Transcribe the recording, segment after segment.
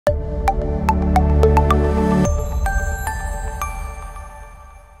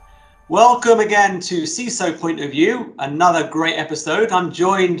Welcome again to CISO Point of View, another great episode. I'm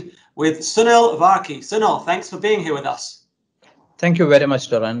joined with Sunil Varkey. Sunil, thanks for being here with us. Thank you very much,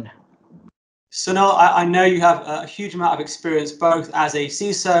 Doran. Sunil, I know you have a huge amount of experience both as a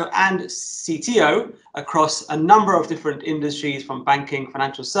CISO and CTO across a number of different industries from banking,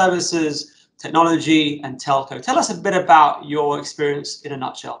 financial services, technology, and telco. Tell us a bit about your experience in a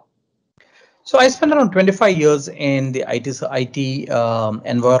nutshell. So I spent around 25 years in the IT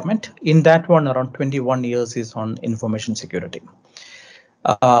environment. In that one, around 21 years is on information security.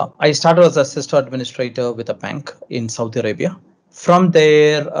 I started as a system administrator with a bank in Saudi Arabia. From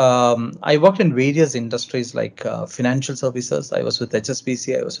there, I worked in various industries like financial services. I was with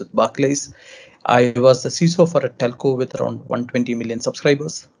HSBC, I was with Barclays. I was the CISO for a telco with around 120 million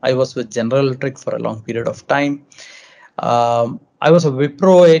subscribers. I was with General Electric for a long period of time. I was a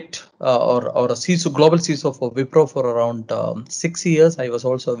Wipro or a CISO, global CISO for Wipro for around 6 years. I was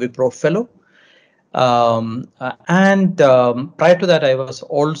also a Wipro fellow. Prior to that, I was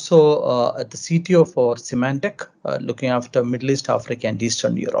also at the CTO for Symantec, looking after Middle East, Africa, and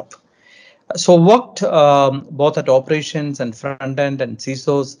Eastern Europe. So worked both at operations and front end and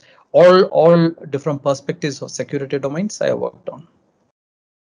CISOs, all different perspectives of security domains I worked on.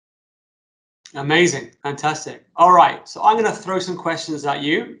 Amazing, fantastic. All right, so I'm going to throw some questions at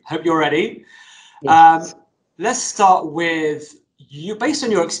you. Hope you're ready. Yes. Let's start with you. Based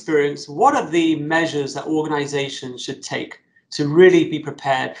on your experience, what are the measures that organizations should take to really be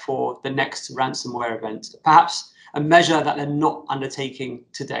prepared for the next ransomware event? Perhaps a measure that they're not undertaking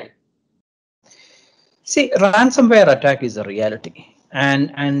today. See, ransomware attack is a reality,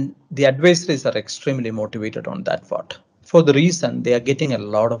 and the adversaries are extremely motivated on that part. For the reason they are getting a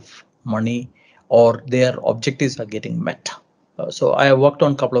lot of money or their objectives are getting met. So I have worked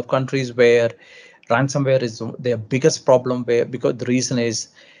on a couple of countries where ransomware is their biggest problem, where because the reason is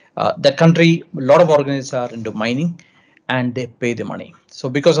that country, a lot of organizations are into mining and they pay the money. So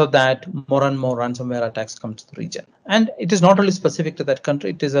because of that, more and more ransomware attacks come to the region. And it is not only specific to that country,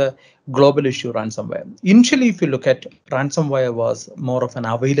 it is a global issue, ransomware. Initially, if you look at ransomware was more of an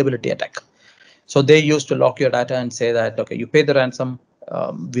availability attack. So they used to lock your data and say that, OK, you pay the ransom,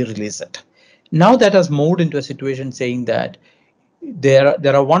 we release it. Now that has moved into a situation saying that there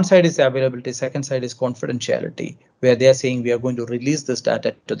are one side is availability, second side is confidentiality, where they are saying we are going to release this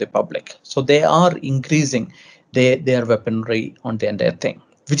data to the public. So they are increasing their weaponry on the entire thing,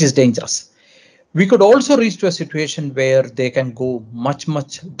 which is dangerous. We could also reach to a situation where they can go much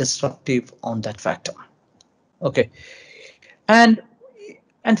disruptive on that factor. OK, and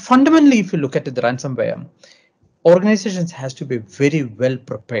fundamentally, if you look at the ransomware, organizations has to be very well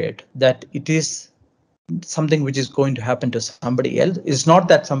prepared that it is something which is going to happen to somebody else. It's not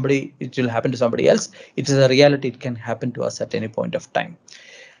that it will happen to somebody else. It is a reality. It can happen to us at any point of time.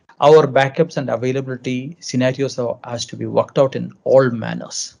 Our backups and availability scenarios has to be worked out in all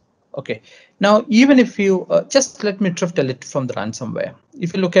manners. OK, now even if you just let me drift a little from the ransomware.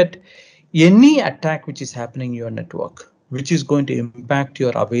 If you look at any attack which is happening in your network, which is going to impact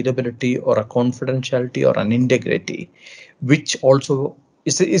your availability or a confidentiality or an integrity, which also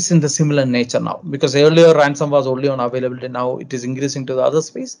is in the similar nature now, because earlier ransom was only on availability. Now it is increasing to the other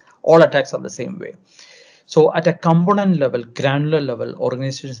space. All attacks are the same way. So at a component level, granular level,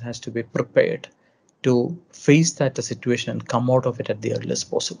 organizations has to be prepared to face that situation and come out of it at the earliest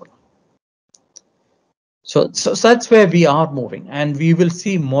possible. So that's where we are moving, and we will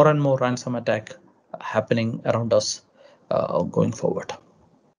see more and more ransom attack happening around us going forward.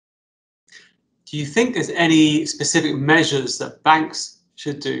 Do you think there's any specific measures that banks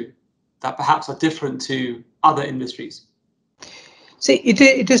should do that perhaps are different to other industries? See,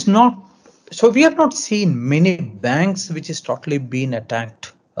 it is not. So we have not seen many banks which is totally been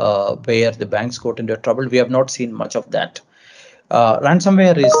attacked where the banks got into trouble. We have not seen much of that.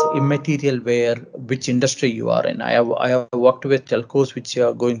 Ransomware is immaterial which industry you are in. I have worked with telcos which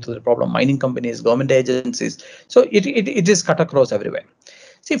are going through the problem, mining companies, government agencies. So it is cut across everywhere.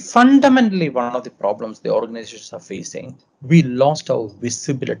 See, fundamentally, one of the problems the organizations are facing, we lost our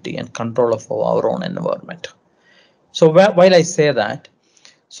visibility and control of our own environment. So while I say that,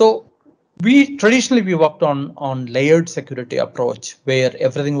 so we traditionally worked on layered security approach where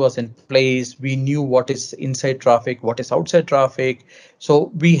everything was in place. We knew what is inside traffic, what is outside traffic.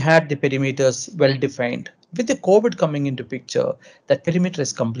 So we had the perimeters well defined. With the COVID coming into picture, that perimeter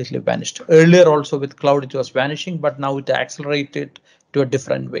is completely vanished. Earlier also with cloud it was vanishing, but now it accelerated to a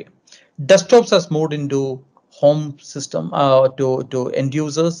different way. Desktops has moved into home system to end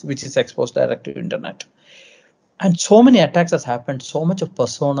users, which is exposed direct to internet. And so many attacks has happened, so much of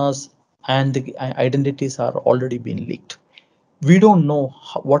personas and the identities are already being leaked. We don't know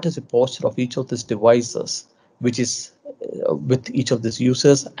what is the posture of each of these devices, which is with each of these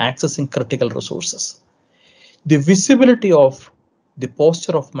users accessing critical resources. The visibility of the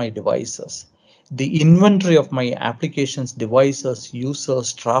posture of my devices, the inventory of my applications, devices,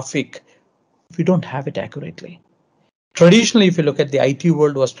 users, traffic, we don't have it accurately. Traditionally, if you look at the IT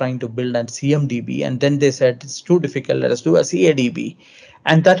world was trying to build an CMDB, and then they said it's too difficult, let us do a CADB.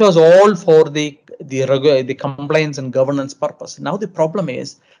 And that was all for the compliance and governance purpose. Now the problem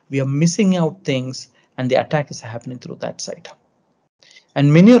is we are missing out things and the attack is happening through that side.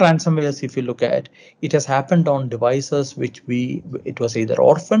 And many ransomwares, if you look at, it has happened on devices which it was either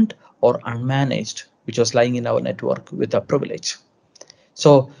orphaned or unmanaged, which was lying in our network with a privilege.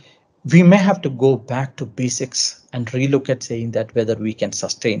 So we may have to go back to basics and relook at saying that whether we can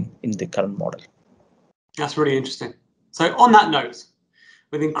sustain in the current model. That's really interesting. So on that note,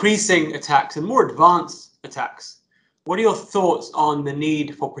 with increasing attacks and more advanced attacks, what are your thoughts on the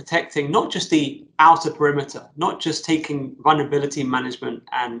need for protecting not just the outer perimeter, not just taking vulnerability management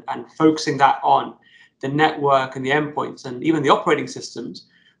and focusing that on the network and the endpoints and even the operating systems,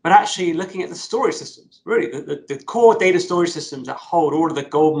 but actually looking at the storage systems, really the core data storage systems that hold all of the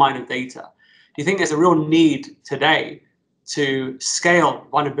gold mine of data? Do you think there's a real need today to scale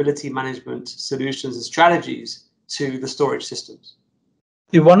vulnerability management solutions and strategies to the storage systems?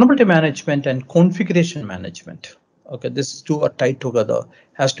 The vulnerability management and configuration management, okay, these two are tied together,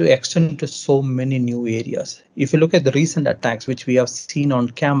 has to extend to so many new areas. If you look at the recent attacks, which we have seen on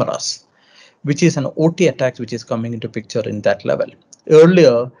cameras, which is an OT attack, which is coming into picture in that level.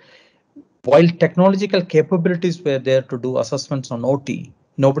 Earlier, while technological capabilities were there to do assessments on OT,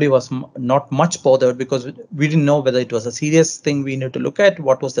 nobody was not much bothered because we didn't know whether it was a serious thing we need to look at,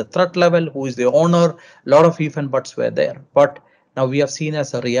 what was the threat level, who is the owner, a lot of if and buts were there. But now we have seen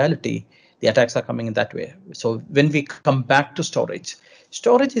as a reality, the attacks are coming in that way. So when we come back to storage,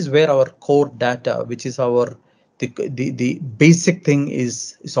 storage is where our core data, which is our the basic thing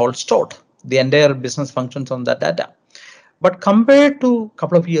is all stored. The entire business functions on that data. But compared to a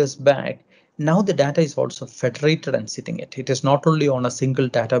couple of years back, now the data is also federated and sitting it. It is not only on a single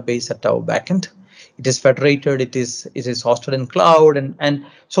database at our backend. It is federated. It is hosted in cloud, and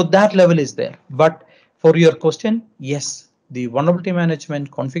so that level is there. But for your question, yes, the vulnerability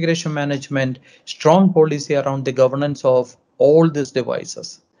management, configuration management, strong policy around the governance of all these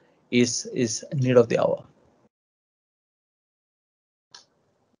devices is need of the hour.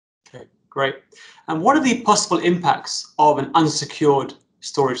 Okay, great. And what are the possible impacts of an unsecured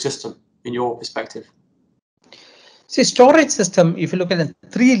storage system in your perspective? See, storage system, if you look at the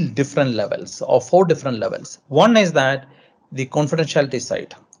 3 different levels or 4 different levels, one is that the confidentiality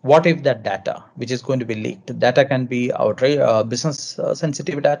side. What if that data, which is going to be leaked, data can be our business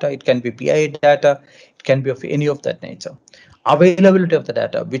sensitive data, it can be PII data, it can be of any of that nature. Availability of the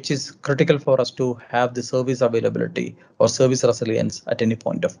data, which is critical for us to have the service availability or service resilience at any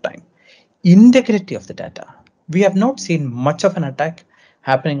point of time. Integrity of the data. We have not seen much of an attack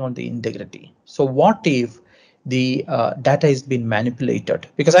happening on the integrity. So what if the data is being manipulated?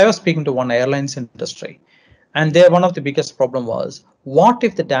 Because I was speaking to one airlines industry, and there one of the biggest problem was, what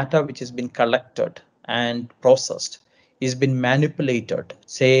if the data which has been collected and processed is been manipulated,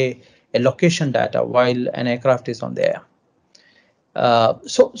 say a location data while an aircraft is on the air?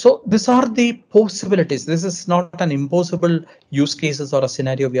 So these are the possibilities. This is not an impossible use cases or a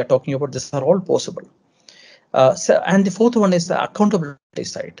scenario we are talking about. These are all possible. And the fourth one is the accountability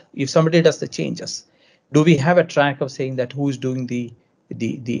side. If somebody does the changes, do we have a track of saying that who is doing the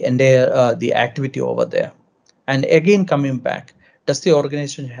entire the activity over there? And again, coming back, does the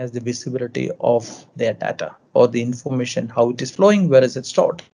organization has the visibility of their data or the information, how it is flowing, where is it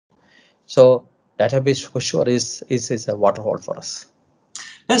stored? So database for sure is a waterhole for us.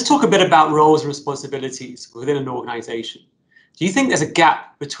 Let's talk a bit about roles and responsibilities within an organization. Do you think there's a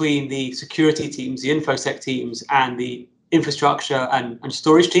gap between the security teams, the InfoSec teams, and the infrastructure and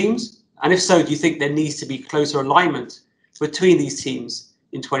storage teams? And if so, do you think there needs to be closer alignment between these teams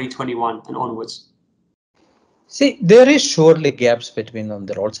in 2021 and onwards? See, there is surely gaps between them,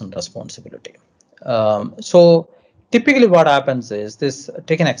 the roles and responsibility. So typically what happens is this,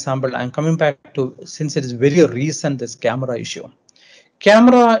 take an example, I'm coming back to, since it is very recent, this camera issue.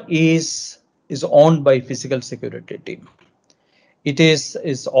 Camera is owned by physical security team. It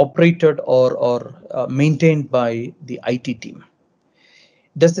is operated or maintained by the IT team.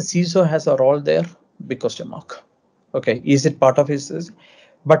 Does the CISO has a role there? Big question mark. Okay, is it part of his?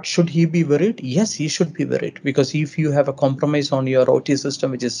 But should he be worried? Yes, he should be worried, because if you have a compromise on your OT system,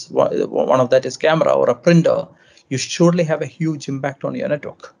 which is one of that is camera or a printer, you surely have a huge impact on your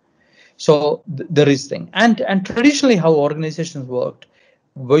network. So there is thing, and traditionally how organizations worked,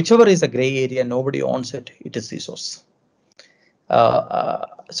 whichever is a gray area, nobody owns it. It is CISOs.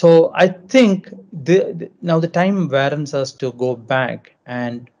 So I think now the time warrants us to go back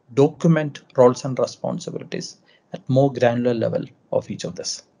and document roles and responsibilities at more granular level of each of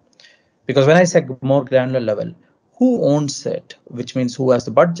this. Because when I say more granular level, who owns it, which means who has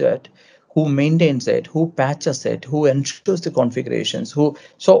the budget, who maintains it, who patches it, who ensures the configurations,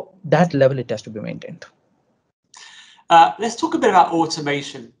 so that level it has to be maintained. Let's talk a bit about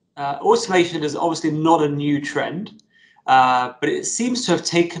automation. Automation is obviously not a new trend, but it seems to have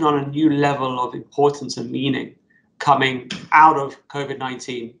taken on a new level of importance and meaning coming out of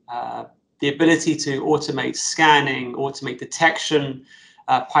COVID-19. The ability to automate scanning, automate detection,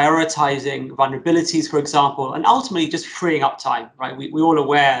 prioritizing vulnerabilities, for example, and ultimately just freeing up time, right? We're all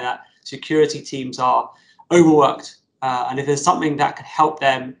aware that security teams are overworked. And if there's something that could help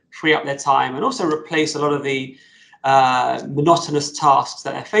them free up their time and also replace a lot of the monotonous tasks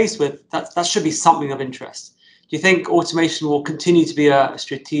that they're faced with, that should be something of interest. Do you think automation will continue to be a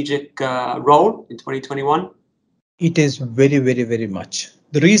strategic role in 2021? It is very, very, very much.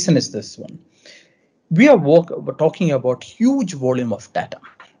 The reason is this one. We are talking about huge volume of data.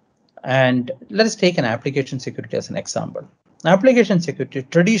 And let us take an application security as an example. Application security,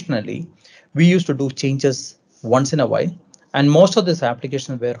 traditionally, we used to do changes once in a while, and most of these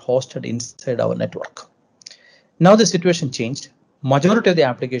applications were hosted inside our network. Now the situation changed. Majority of the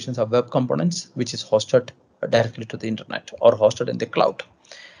applications are web components, which is hosted directly to the internet or hosted in the cloud.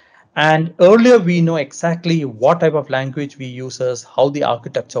 And earlier we know exactly what type of language we use, how the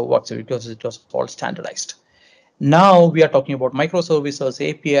architecture works, because it was all standardized. Now we are talking about microservices,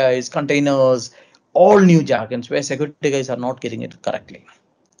 APIs, containers, all new jargons where security guys are not getting it correctly.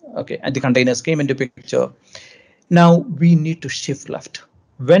 Okay, and the containers came into picture. Now we need to shift left.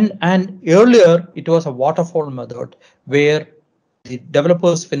 And earlier it was a waterfall method where the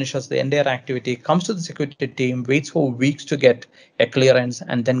developers finishes the entire activity, comes to the security team, waits for weeks to get a clearance,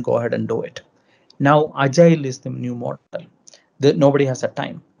 and then go ahead and do it. Now Agile is the new model. Nobody has a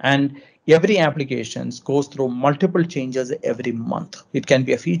time, and every application goes through multiple changes every month. It can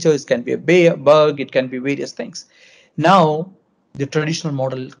be a feature, it can be a bug, it can be various things. Now the traditional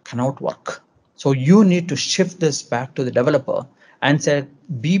model cannot work. So you need to shift this back to the developer and say,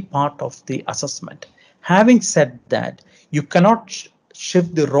 be part of the assessment. Having said that, you cannot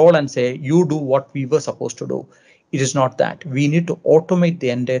shift the role and say, you do what we were supposed to do. It is not that. We need to automate the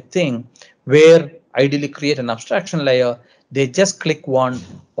entire thing, where ideally create an abstraction layer. They just click one,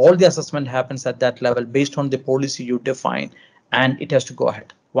 all the assessment happens at that level based on the policy you define, and it has to go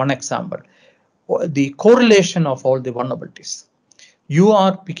ahead. One example, the correlation of all the vulnerabilities. You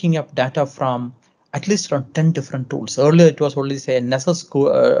are picking up data from at least around 10 different tools. Earlier, it was only say Nessus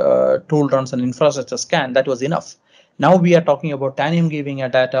tool runs an infrastructure scan. That was enough. Now we are talking about Tanium giving a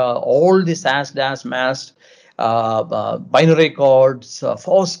data, all the SAS, DAS, MAST, binary codes,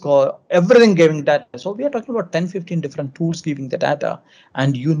 Forescout, everything giving data. So we are talking about 10, 15 different tools giving the data,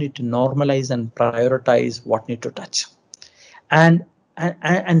 and you need to normalize and prioritize what need to touch. And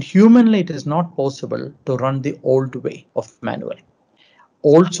humanly, it is not possible to run the old way of manual.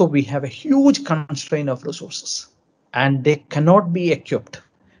 Also, we have a huge constraint of resources, and they cannot be equipped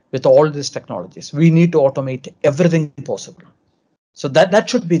with all these technologies. We need to automate everything possible. So that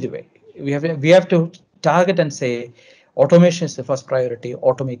should be the way. We have to target and say automation is the first priority,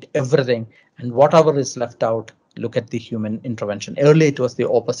 automate everything, and whatever is left out, look at the human intervention. Earlier it was the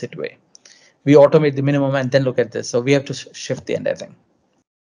opposite way. We automate the minimum and then look at this. So we have to shift the entire thing.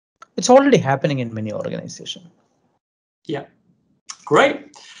 It's already happening in many organizations. Yeah,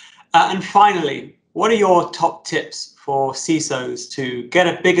 great. And finally, what are your top tips for CISOs to get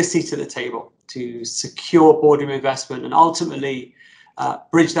a bigger seat at the table, to secure boardroom investment, and ultimately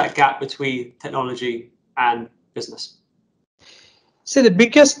bridge that gap between technology and business? So the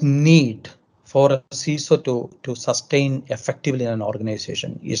biggest need for a CISO to sustain effectively in an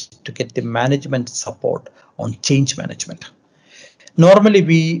organization is to get the management support on change management. Normally,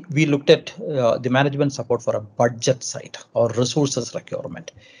 we looked at the management support for a budget side or resources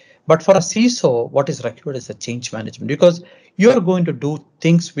requirement. But for a CISO, what is required is a change management, because you are going to do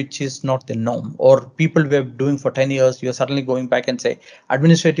things which is not the norm, or people were doing for 10 years. You're suddenly going back and say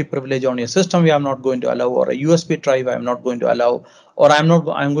administrative privilege on your system, I'm not going to allow, or a USB drive, I'm not going to allow, or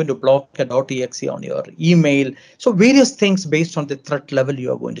I'm going to block a .exe on your email. So various things based on the threat level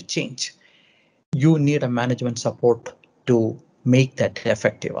you are going to change. You need a management support to make that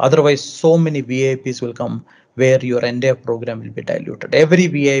effective. Otherwise, so many VIPs will come where your entire program will be diluted. Every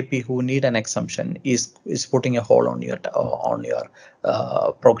VIP who need an exemption is putting a hole on your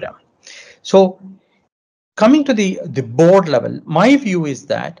program. So coming to the board level, my view is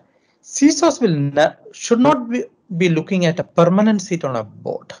that CISOs should not be looking at a permanent seat on a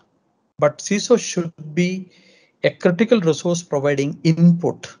board, but CISO should be a critical resource providing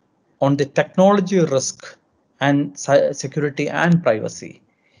input on the technology risk and security and privacy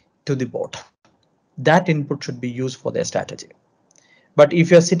to the board. That input should be used for their strategy. But if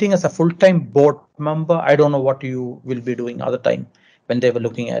you're sitting as a full-time board member, I don't know what you will be doing other time when they were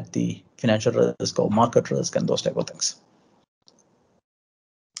looking at the financial risk or market risk and those type of things.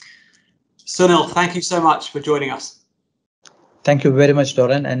 Sunil, thank you so much for joining us. Thank you very much,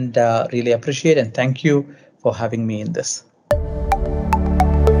 Doran, and really appreciate and thank you for having me in this.